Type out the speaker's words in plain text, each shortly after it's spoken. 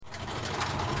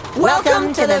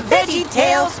Welcome to the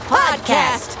VeggieTales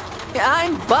Podcast.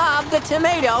 I'm Bob the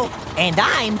Tomato. And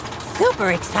I'm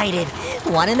super excited.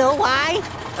 Want to know why?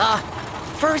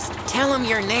 First tell him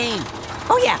your name.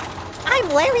 Oh yeah, I'm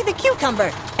Larry the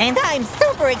Cucumber. And I'm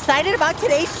super excited about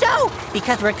today's show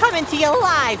because we're coming to you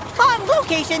live on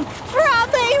location from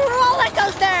a roller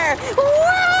coaster.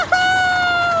 Woohoo!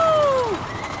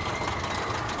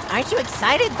 Aren't you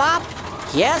excited, Bob?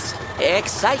 Yes,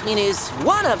 excitement is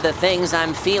one of the things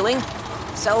I'm feeling.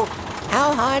 So,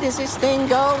 how high does this thing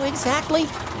go exactly?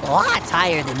 Lots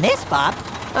higher than this, Bob.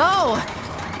 Oh,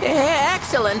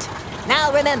 excellent.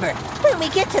 Now remember, when we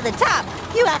get to the top,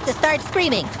 you have to start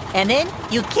screaming. And then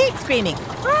you keep screaming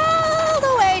all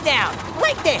the way down,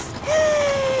 like this.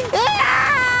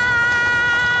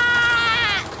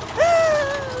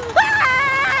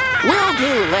 Will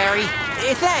do, Larry.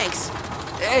 Thanks.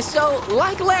 So,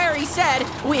 like Larry said,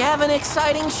 we have an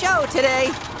exciting show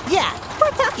today. Yeah, we're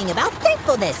talking about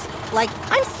thankfulness. Like,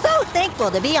 I'm so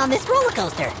thankful to be on this roller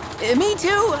coaster. Me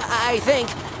too, I think.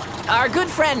 Our good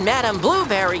friend Madame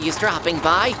Blueberry is dropping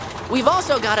by. We've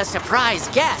also got a surprise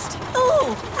guest.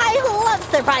 Ooh, I love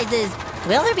surprises.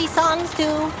 Will there be songs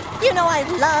too? You know I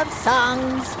love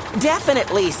songs.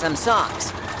 Definitely some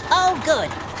songs. Oh, good.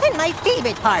 And my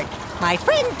favorite part. My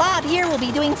friend Bob here will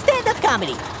be doing stand-up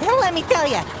comedy. And let me tell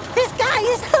you, this guy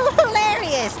is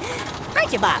hilarious.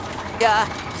 Aren't you, Bob?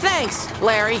 Thanks,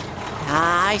 Larry.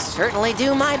 I certainly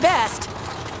do my best.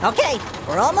 Okay,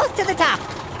 we're almost to the top.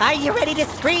 Are you ready to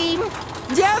scream?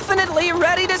 Definitely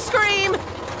ready to scream.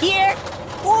 Here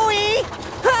we...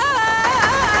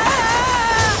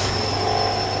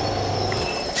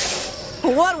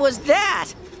 What was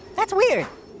that? That's weird.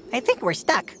 I think we're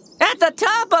stuck. At the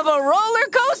top of a roller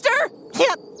coaster?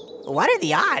 Yep. What are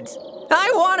the odds?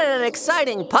 I wanted an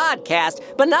exciting podcast,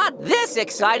 but not this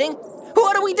exciting.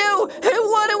 What do we do?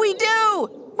 What do we do?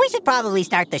 We should probably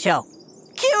start the show.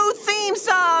 Cue theme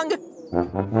song!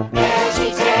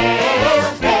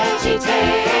 VeggieTales,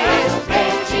 VeggieTales,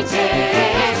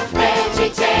 VeggieTales,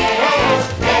 VeggieTales,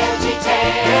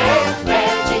 VeggieTales,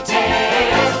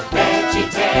 VeggieTales,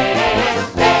 VeggieTales,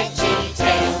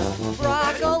 VeggieTales.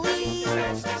 Broccoli,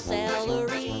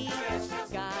 celery,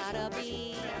 gotta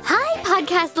be... Hi,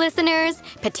 podcast listeners.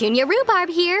 Petunia Rhubarb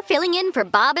here, filling in for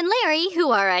Bob and Larry,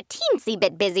 who are a teensy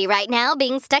bit busy right now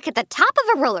being stuck at the top of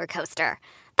a roller coaster.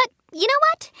 But you know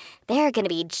what? They're gonna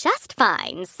be just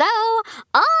fine, so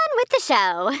on with the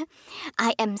show.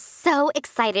 I am so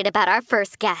excited about our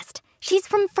first guest. She's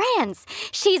from France.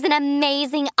 She's an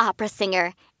amazing opera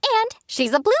singer. And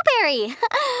she's a blueberry.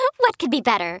 What could be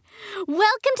better?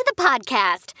 Welcome to the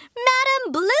podcast,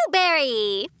 Madame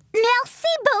Blueberry. Merci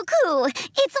beaucoup.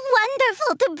 It's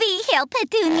wonderful to be here,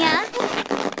 Petunia.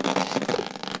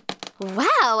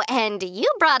 Wow, and you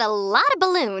brought a lot of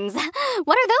balloons.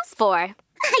 What are those for?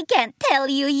 I can't tell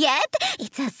you yet.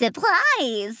 It's a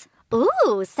surprise.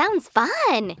 Ooh, sounds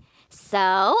fun.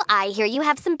 So, I hear you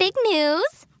have some big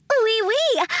news.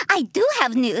 Oui, I do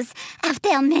have news.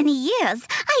 After many years,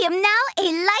 I am now a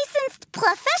licensed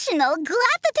professional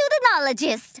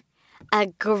gratitudinologist. A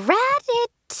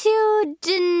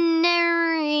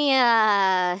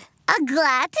gratitudinologist. A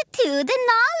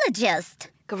gratitudinologist.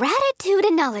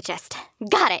 Gratitudinologist.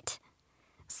 Got it.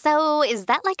 So, is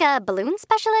that like a balloon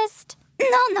specialist? No.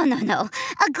 A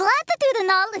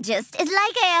gratitudinologist is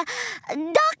like a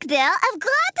doctor of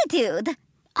gratitude.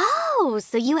 Oh,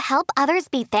 so you help others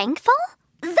be thankful?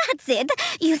 That's it.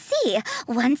 You see,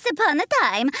 once upon a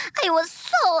time, I was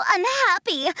so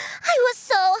unhappy. I was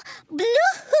so blue.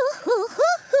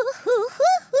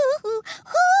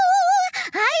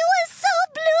 I was so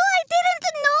blue, I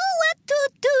didn't know what to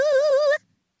do.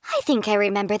 I think I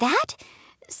remember that.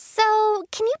 So,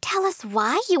 can you tell us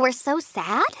why you were so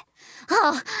sad?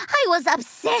 Oh, I was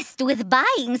obsessed with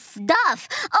buying stuff.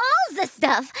 All the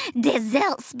stuff.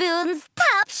 Dessert spoons,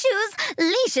 tap shoes,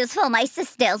 leashes for my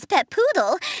sister's pet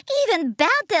poodle, even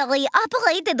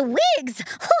battery-operated wigs.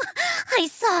 I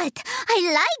saw it. I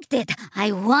liked it.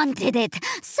 I wanted it.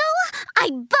 So I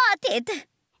bought it.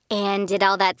 And did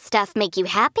all that stuff make you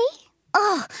happy?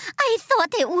 Oh, I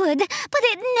thought it would, but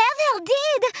it never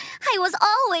did. I was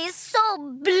always so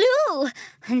blue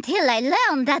until I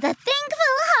learned that a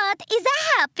thankful heart is a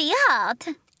happy heart.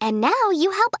 And now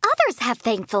you help others have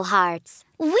thankful hearts.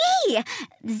 Oui,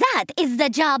 that is the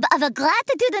job of a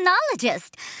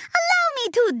gratitudinologist. Allow me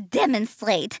to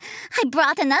demonstrate. I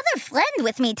brought another friend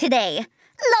with me today.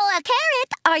 Laura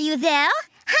Carrot, are you there?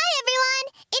 Hi, everyone.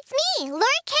 It's me,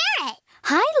 Laura Carrot.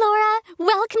 Hi, Laura.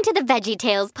 Welcome to the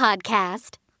VeggieTales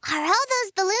podcast. Are all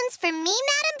those balloons for me,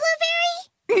 Madame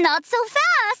Blueberry? Not so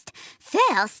fast.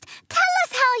 First, tell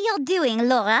us how you're doing,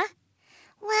 Laura.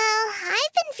 Well,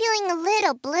 I've been feeling a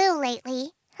little blue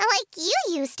lately, like you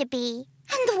used to be.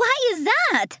 And why is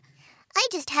that? I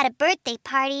just had a birthday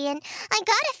party and I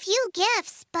got a few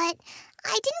gifts, but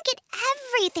I didn't get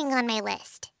everything on my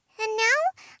list. And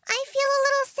now I feel a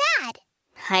little sad.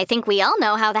 I think we all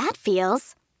know how that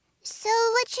feels. So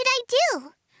what should I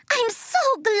do? I'm so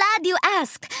glad you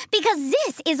asked, because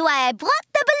this is why I brought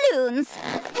the balloons.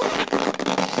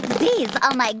 These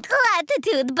are my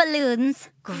gratitude balloons.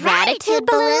 Gratitude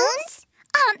balloons?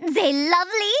 Aren't they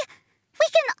lovely? We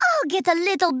can all get a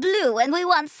little blue when we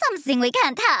want something we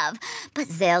can't have. But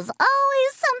there's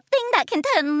always something that can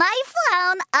turn my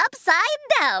frown upside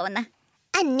down.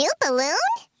 A new balloon?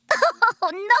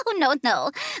 Oh,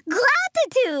 no.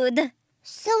 Gratitude.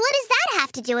 So what does that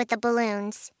have to do with the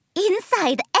balloons?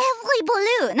 Inside every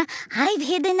balloon, I've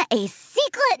hidden a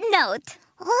secret note.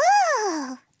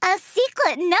 Ooh! A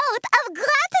secret note of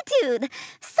gratitude.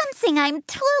 Something I'm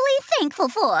truly thankful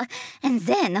for. And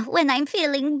then, when I'm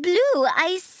feeling blue,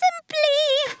 I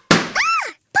simply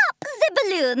pop the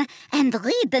balloon and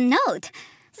read the note.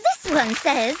 This one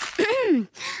says,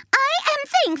 I am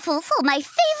thankful for my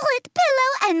favorite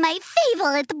pillow and my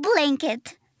favorite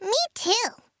blanket. Me too.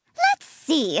 Let's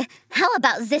see. How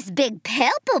about this big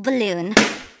purple balloon?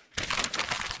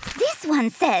 This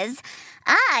one says,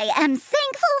 I am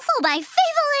thankful for my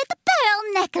favorite pearl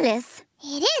necklace.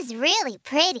 It is really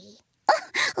pretty. Oh,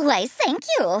 why, thank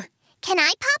you. Can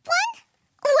I pop one?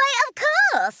 Why, of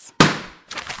course.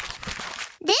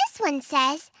 This one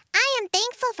says, I am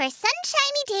thankful for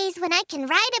sunshiny days when I can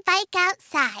ride a bike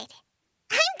outside.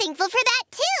 I'm thankful for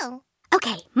that too.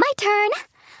 Okay, my turn.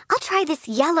 I'll try this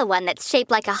yellow one that's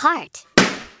shaped like a heart.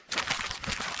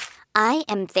 I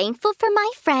am thankful for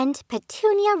my friend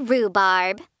Petunia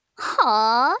Rhubarb.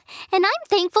 Aw, and I'm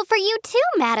thankful for you too,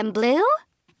 Madam Blue.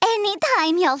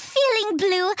 Anytime you're feeling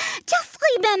blue, just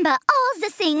remember all the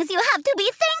things you have to be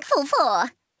thankful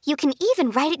for. You can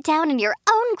even write it down in your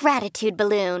own gratitude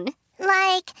balloon.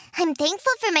 Like, I'm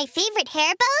thankful for my favorite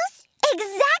hair bows?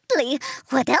 Exactly.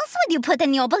 What else would you put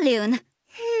in your balloon?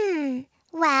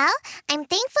 Well, I'm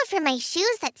thankful for my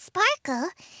shoes that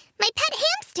sparkle, my pet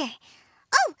hamster.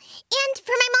 Oh, and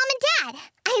for my mom and dad.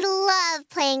 I love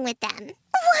playing with them.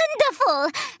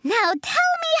 Wonderful. Now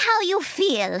tell me how you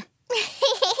feel.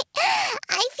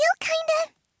 I feel kind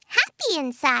of happy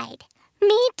inside.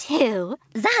 Me too.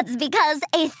 That's because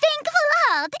a thankful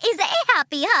heart is a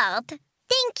happy heart.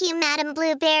 Thank you, Madam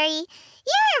Blueberry.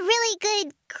 You're a really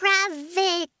good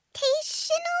gravitationalist.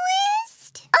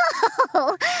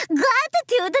 Oh,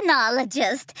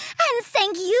 gratitudenologist. And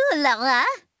thank you, Laura.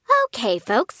 Okay,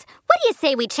 folks, what do you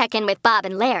say we check in with Bob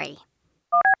and Larry?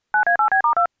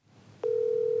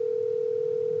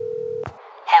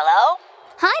 Hello?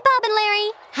 Hi, Bob and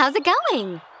Larry. How's it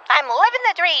going? I'm living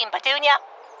the dream, Petunia.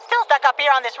 Still stuck up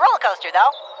here on this roller coaster,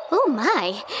 though. Oh,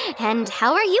 my. And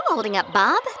how are you holding up,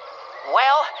 Bob?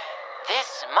 Well,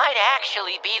 this might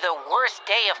actually be the worst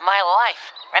day of my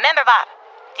life. Remember, Bob,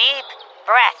 deep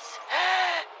breaths.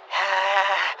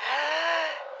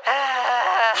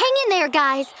 Hang in there,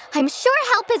 guys. I'm sure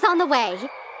help is on the way.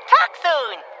 Talk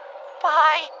soon.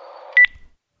 Bye.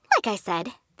 Like I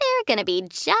said, they're gonna be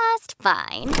just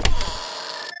fine.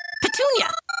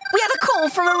 Petunia, we have a call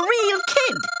from a real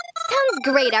kid. Sounds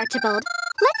great, Archibald.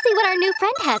 Let's see what our new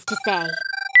friend has to say.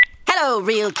 Hello,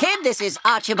 real kid. This is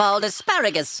Archibald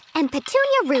Asparagus. And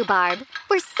Petunia Rhubarb,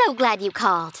 we're so glad you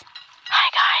called. Hi,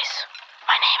 guys.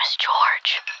 My name is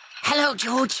George. Hello,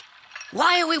 George.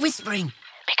 Why are we whispering?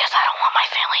 Because I don't want my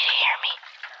family to hear me.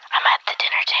 I'm at the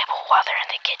dinner table while they're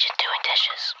in the kitchen doing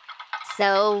dishes.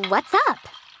 So, what's up?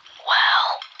 Well,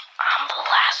 I'm the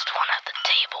last one at the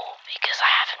table because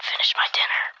I haven't finished my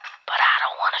dinner, but I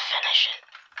don't want to finish it.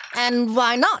 And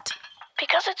why not?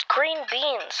 Because it's green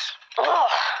beans.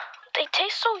 Ugh, they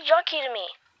taste so yucky to me.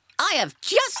 I have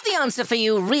just the answer for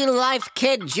you, real-life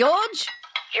kid George.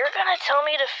 You're gonna tell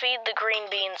me to feed the green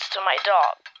beans to my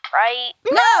dog, right?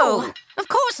 No! Of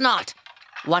course not.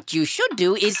 What you should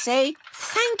do is say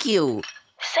thank you.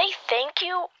 Say thank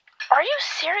you? Are you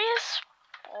serious?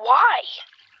 Why?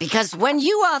 Because when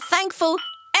you are thankful,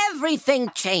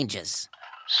 everything changes.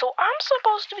 So I'm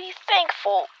supposed to be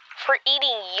thankful for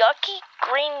eating yucky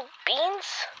green beans?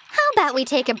 How about we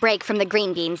take a break from the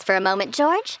green beans for a moment,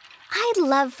 George? I'd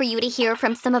love for you to hear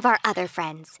from some of our other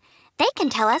friends. They can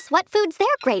tell us what foods they're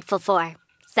grateful for.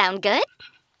 Sound good?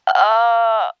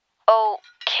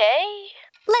 Okay.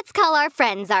 Let's call our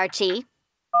friends, Archie.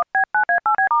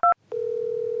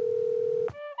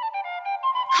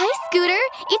 Hi, Scooter.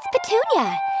 It's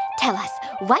Petunia. Tell us,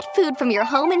 what food from your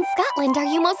home in Scotland are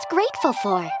you most grateful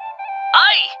for?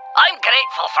 I'm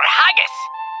grateful for haggis.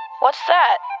 What's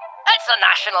that? It's a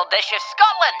national dish of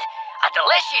Scotland. A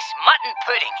delicious mutton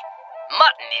pudding.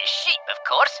 Mutton is sheep, of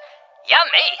course.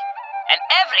 Yummy. And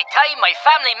every time my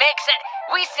family makes it,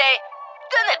 we say,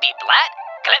 "Dinna be blat,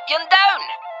 clip yon down."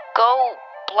 Go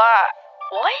blah.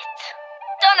 What?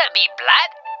 Dinna be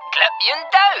blat, clip yon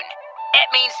down. It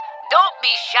means don't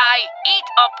be shy, eat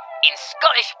up in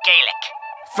Scottish Gaelic.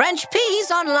 French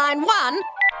peas on line 1.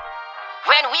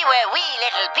 When we were wee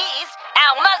little peas,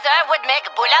 our mother would make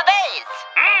bouillabaisse.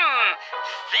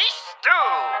 Fish stew.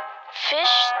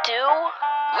 Fish stew?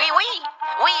 Oui, oui.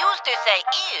 We used to say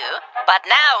ew, but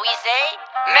now we say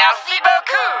merci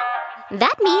beaucoup.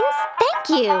 That means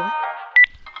thank you.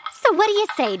 So what do you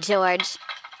say, George?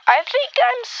 I think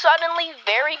I'm suddenly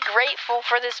very grateful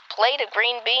for this plate of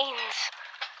green beans.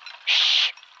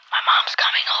 Shh, my mom's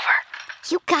coming over.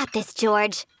 You got this,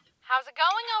 George. How's it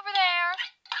going over there?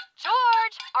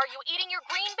 George, are you eating your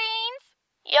green beans?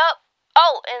 Yup.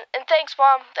 Oh, and thanks,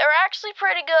 Mom. They're actually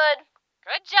pretty good.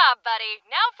 Good job, buddy.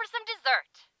 Now for some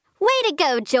dessert. Way to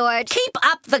go, George. Keep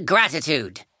up the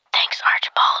gratitude. Thanks,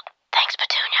 Archibald. Thanks,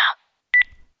 Petunia.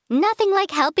 Nothing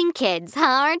like helping kids,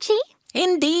 huh, Archie?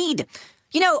 Indeed.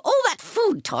 You know, all that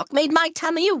food talk made my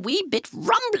tummy a wee bit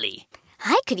rumbly.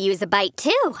 I could use a bite,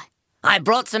 too. I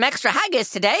brought some extra haggis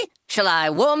today. Shall I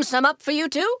warm some up for you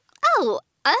too? Oh,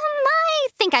 I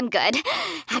think I'm good.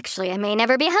 Actually, I may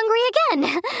never be hungry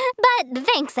again. But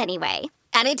thanks anyway.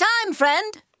 Anytime,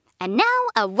 friend. And now,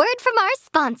 a word from our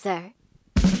sponsor.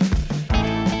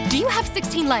 Do you have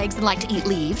 16 legs and like to eat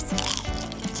leaves?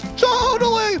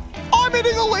 Totally! I'm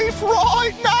eating a leaf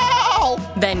right now!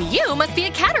 Then you must be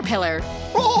a caterpillar.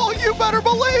 Oh, you better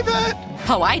believe it!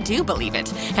 Oh, I do believe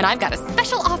it. And I've got a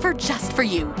special offer just for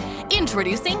you.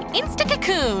 Introducing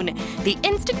Insta-Cocoon, the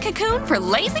instant cocoon for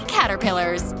lazy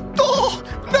caterpillars. Oh,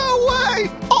 no way!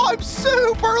 I'm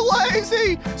super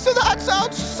lazy, so that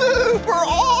sounds super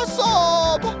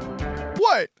awesome!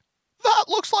 Wait, that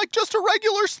looks like just a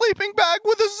regular sleeping bag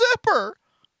with a zipper.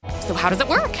 So how does it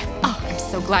work? Oh, I'm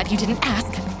so glad you didn't ask.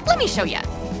 Let me show you.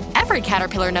 Every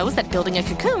caterpillar knows that building a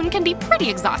cocoon can be pretty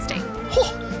exhausting.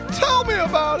 Oh, tell me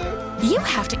about it. You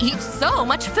have to eat so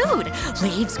much food.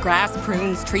 Leaves, grass,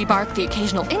 prunes, tree bark, the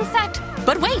occasional insect.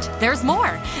 But wait, there's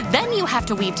more. Then you have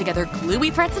to weave together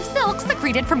gluey threads of silk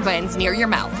secreted from glands near your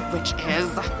mouth, which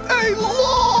is a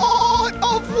lot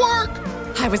of work.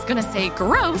 I was gonna say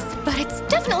gross, but it's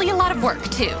definitely a lot of work,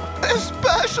 too.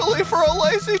 Especially for a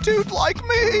lazy dude like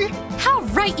me. How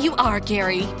right you are,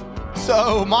 Gary.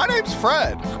 So, my name's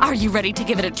Fred. Are you ready to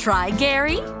give it a try,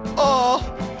 Gary?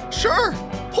 Sure.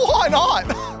 Why not?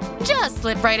 Just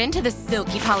slip right into the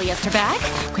silky polyester bag,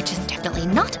 which is definitely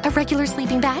not a regular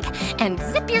sleeping bag, and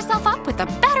zip yourself up with a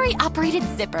battery-operated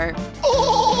zipper.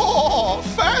 Oh,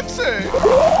 fancy!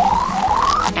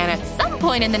 And at some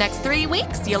point in the next 3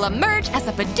 weeks, you'll emerge as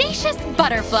a bodacious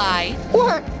butterfly.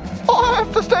 Wait, I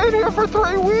have to stay here for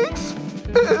 3 weeks?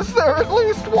 Is there at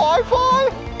least Wi-Fi?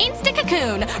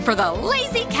 Insta-Cocoon for the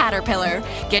lazy caterpillar.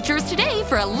 Get yours today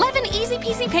for 11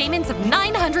 easy-peasy payments of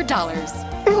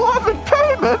 $900. 11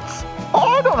 payments?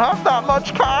 I don't have that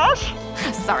much cash.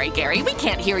 Sorry, Gary, we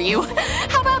can't hear you.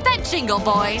 How about that jingle,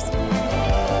 boys?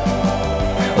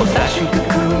 Old-fashioned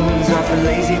cocoons are for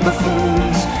lazy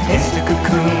buffoons.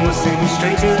 Insta-Cocoon will send you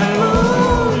straight to the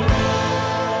moon.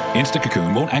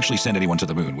 Insta-Cocoon won't actually send anyone to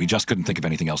the moon. We just couldn't think of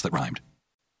anything else that rhymed.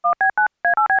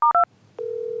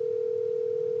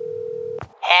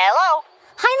 Hello?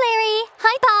 Hi, Larry.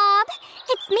 Hi, Bob.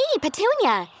 It's me,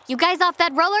 Petunia. You guys off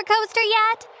that roller coaster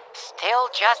yet? Still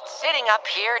just sitting up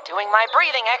here doing my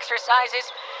breathing exercises,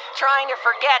 trying to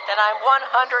forget that I'm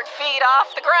 100 feet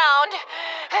off the ground.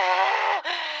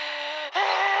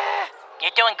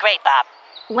 You're doing great, Bob.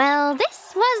 Well,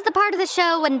 this was the part of the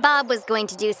show when Bob was going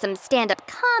to do some stand-up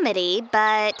comedy,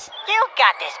 but... You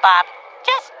got this, Bob.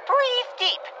 Just breathe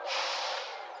deep.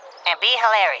 And be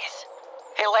hilarious.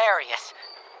 Hilarious.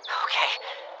 Okay,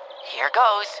 here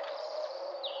goes.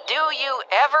 Do you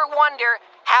ever wonder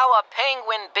how a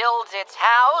penguin builds its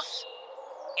house?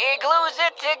 It glues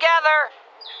it together.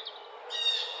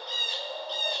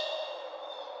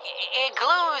 It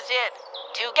glues it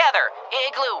together.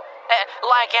 Igloo,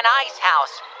 like an ice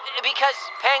house, because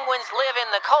penguins live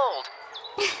in the cold.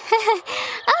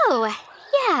 Oh,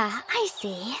 yeah, I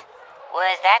see.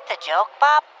 Was that the joke,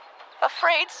 Bob?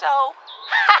 Afraid so.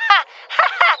 Ha ha ha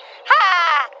ha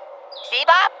ha! See,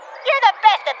 Bob? You're the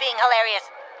best at being hilarious,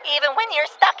 even when you're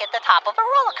stuck at the top of a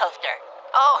roller coaster.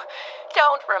 Oh,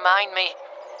 don't remind me.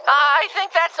 I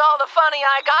think that's all the funny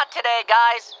I got today,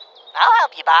 guys. I'll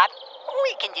help you, Bob.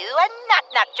 We can do a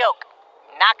knock-knock joke.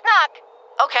 Knock-knock.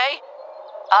 Okay.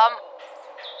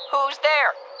 Who's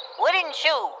there? Wooden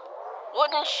shoe.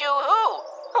 Wooden shoe who?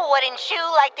 Wouldn't you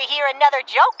like to hear another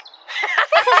joke?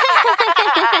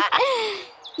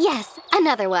 Yes,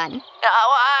 another one.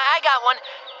 Oh, I got one.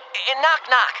 Knock,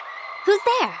 knock. Who's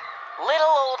there? Little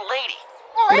old lady.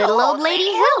 Little old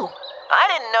lady who? I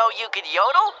didn't know you could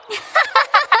yodel.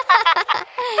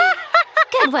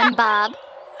 Good one, Bob.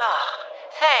 Oh,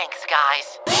 thanks,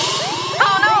 guys.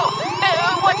 Oh, no!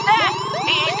 What's that?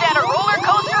 Is that a roller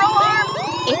coaster alarm?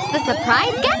 It's the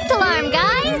surprise guest alarm,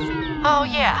 guys. Oh,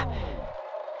 yeah.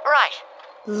 Right.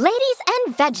 Ladies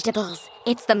and vegetables,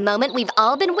 it's the moment we've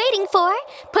all been waiting for.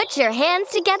 Put your hands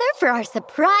together for our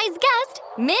surprise guest,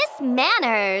 Miss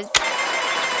Manners.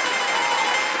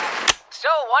 So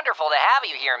wonderful to have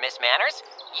you here, Miss Manners.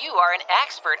 You are an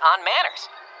expert on manners.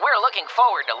 We're looking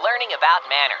forward to learning about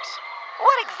manners.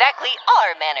 What exactly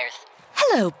are manners?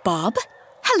 Hello, Bob.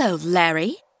 Hello,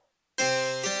 Larry.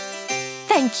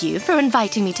 Thank you for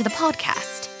inviting me to the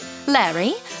podcast.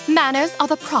 Larry, manners are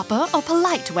the proper or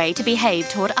polite way to behave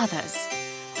toward others.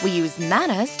 We use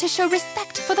manners to show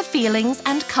respect for the feelings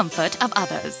and comfort of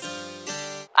others.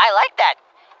 I like that.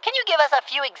 Can you give us a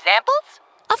few examples?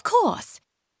 Of course.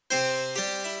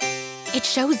 It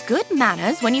shows good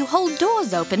manners when you hold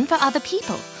doors open for other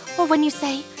people, or when you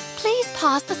say, "Please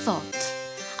pass the salt."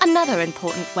 Another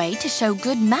important way to show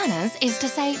good manners is to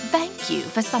say thank you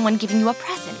for someone giving you a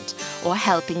present, or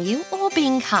helping you, or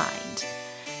being kind.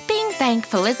 Being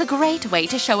thankful is a great way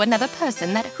to show another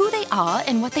person that who they are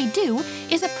and what they do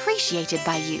is appreciated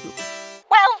by you.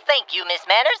 Well, thank you, Miss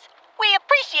Manners. We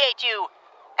appreciate you.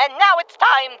 And now it's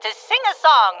time to sing a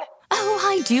song. Oh,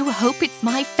 I do hope it's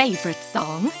my favorite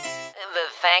song. The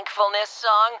thankfulness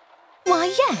song? Why,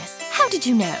 yes. How did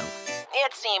you know?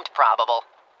 It seemed probable.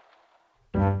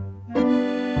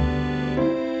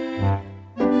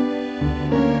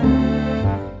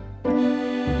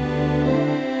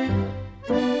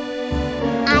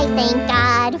 I thank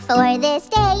God for this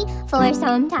day, for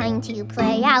some time to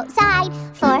play outside,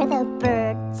 for the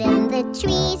birds in the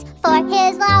trees, for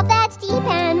His love that's deep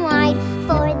and wide,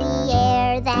 for the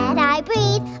air that I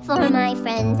breathe, for my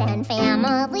friends and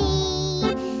family.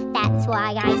 That's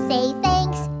why I say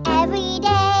thanks every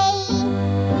day.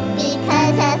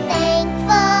 Because a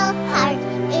thankful heart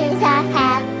is a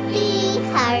happy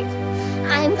heart.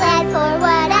 I'm glad for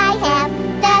what I have.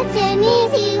 That's an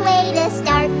easy way to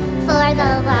start. For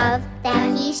the love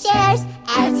that He shares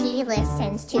as He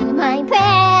listens to my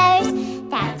prayers.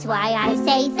 That's why I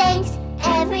say thanks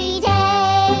every day.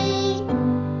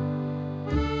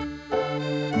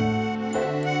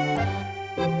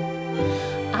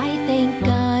 I thank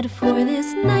God for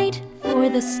this night, for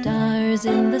the stars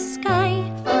in the sky,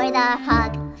 For the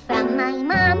hug from my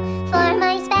mom, for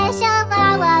my special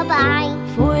lullaby,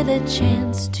 for the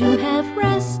chance to have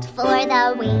rest, for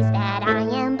the ways that I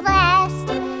am blessed.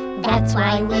 That's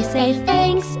why we say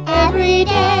thanks every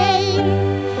day.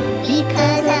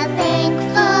 Because a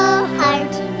thankful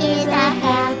heart is a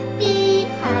happy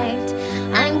heart.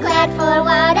 I'm glad for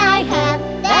what I have.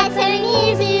 That's an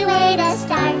easy way to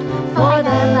start. For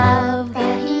the love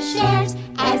that He shares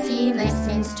as He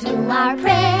listens to our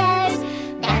prayers.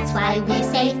 That's why we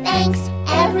say thanks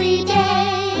every day.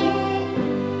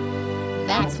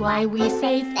 That's why we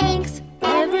say thanks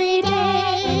every day.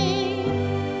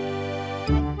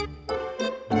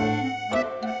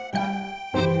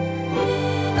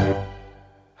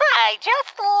 I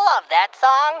just love that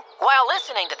song. While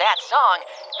listening to that song,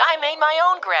 I made my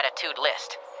own gratitude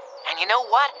list. And you know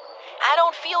what? I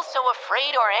don't feel so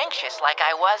afraid or anxious like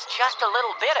I was just a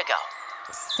little bit ago.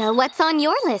 So what's on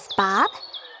your list, Bob?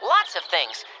 Lots of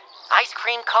things. Ice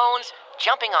cream cones,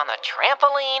 jumping on the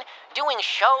trampoline, doing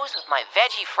shows with my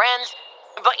veggie friends.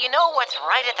 But you know what's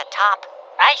right at the top?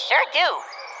 I sure do.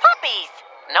 Puppies.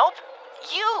 Nope.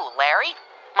 You, Larry.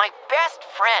 My best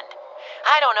friend.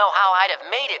 I don't know how I'd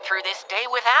have made it through this day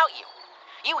without you.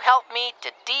 You help me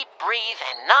to deep breathe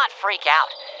and not freak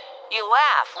out. You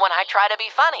laugh when I try to be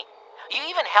funny. You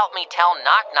even help me tell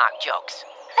knock-knock jokes.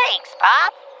 Thanks,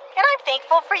 Bob. And I'm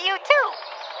thankful for you, too.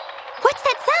 What's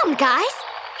that sound, guys?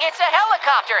 It's a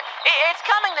helicopter. It's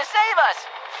coming to save us.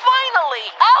 Finally!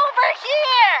 Over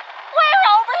here! We're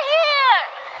over here!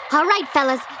 All right,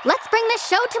 fellas, let's bring this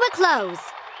show to a close.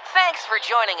 Thanks for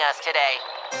joining us today.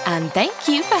 And thank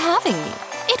you for having me.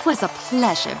 It was a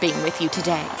pleasure being with you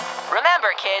today.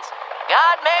 Remember, kids,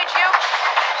 God made you...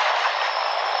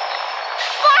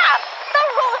 Bob! The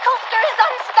roller coaster is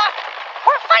unstuck!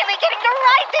 We're finally getting to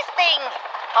ride this thing!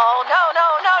 Oh, no.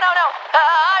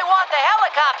 I want the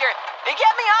helicopter.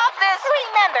 Get me off this.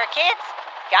 Remember, kids,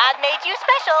 God made you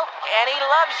special. And He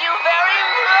loves you very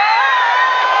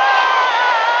much.